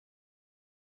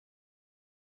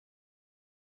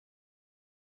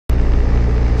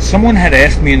Someone had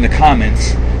asked me in the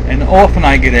comments, and often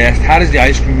I get asked, how does the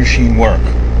ice cream machine work?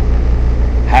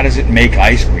 How does it make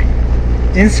ice cream?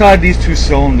 Inside these two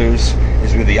cylinders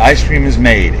is where the ice cream is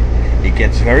made. It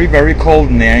gets very, very cold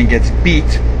in there and gets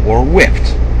beat or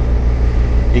whipped.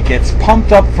 It gets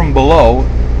pumped up from below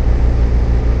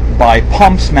by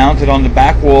pumps mounted on the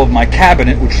back wall of my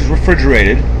cabinet, which is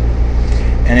refrigerated,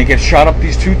 and it gets shot up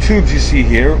these two tubes you see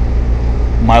here.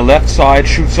 My left side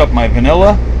shoots up my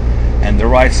vanilla and the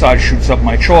right side shoots up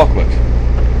my chocolate.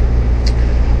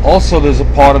 Also, there's a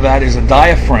part of that is a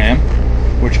diaphragm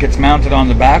which gets mounted on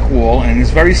the back wall and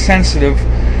is very sensitive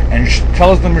and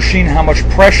tells the machine how much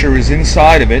pressure is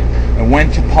inside of it and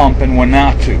when to pump and when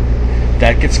not to.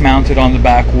 That gets mounted on the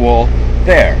back wall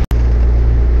there.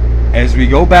 As we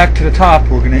go back to the top,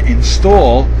 we're going to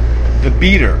install the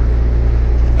beater,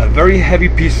 a very heavy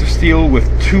piece of steel with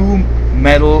two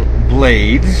metal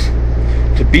blades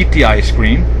to beat the ice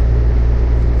cream,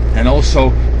 and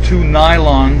also two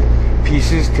nylon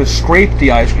pieces to scrape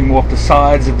the ice cream off the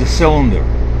sides of the cylinder.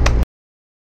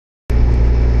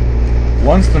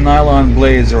 Once the nylon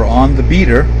blades are on the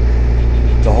beater,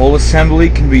 the whole assembly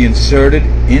can be inserted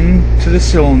into the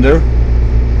cylinder,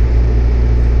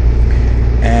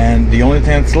 and the only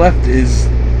thing that's left is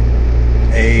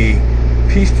a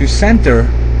piece to center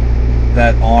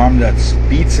that arm that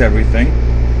beats everything.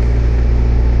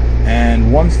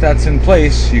 And once that's in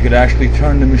place, you could actually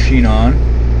turn the machine on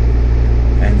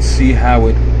and see how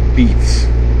it beats.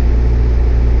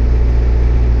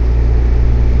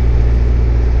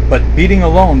 But beating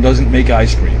alone doesn't make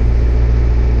ice cream.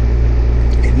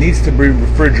 It needs to be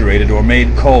refrigerated or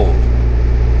made cold.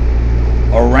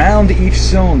 Around each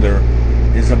cylinder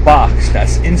is a box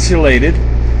that's insulated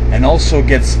and also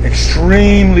gets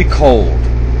extremely cold.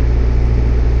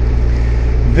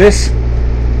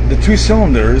 The two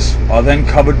cylinders are then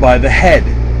covered by the head,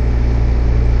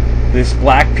 this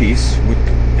black piece,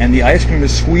 and the ice cream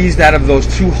is squeezed out of those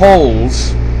two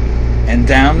holes and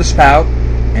down the spout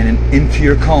and into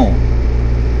your cone.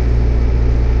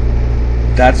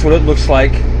 That's what it looks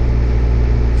like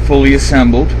fully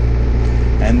assembled.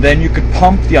 And then you could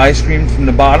pump the ice cream from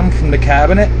the bottom, from the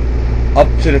cabinet, up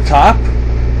to the top.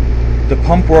 The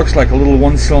pump works like a little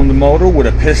one-cylinder motor with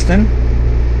a piston.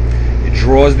 It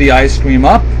draws the ice cream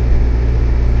up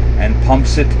and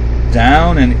pumps it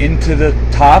down and into the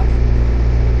top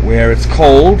where it's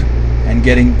cold and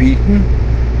getting beaten.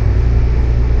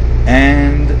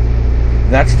 And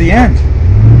that's the end.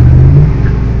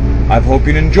 I hope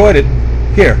you enjoyed it.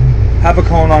 Here, have a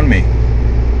cone on me.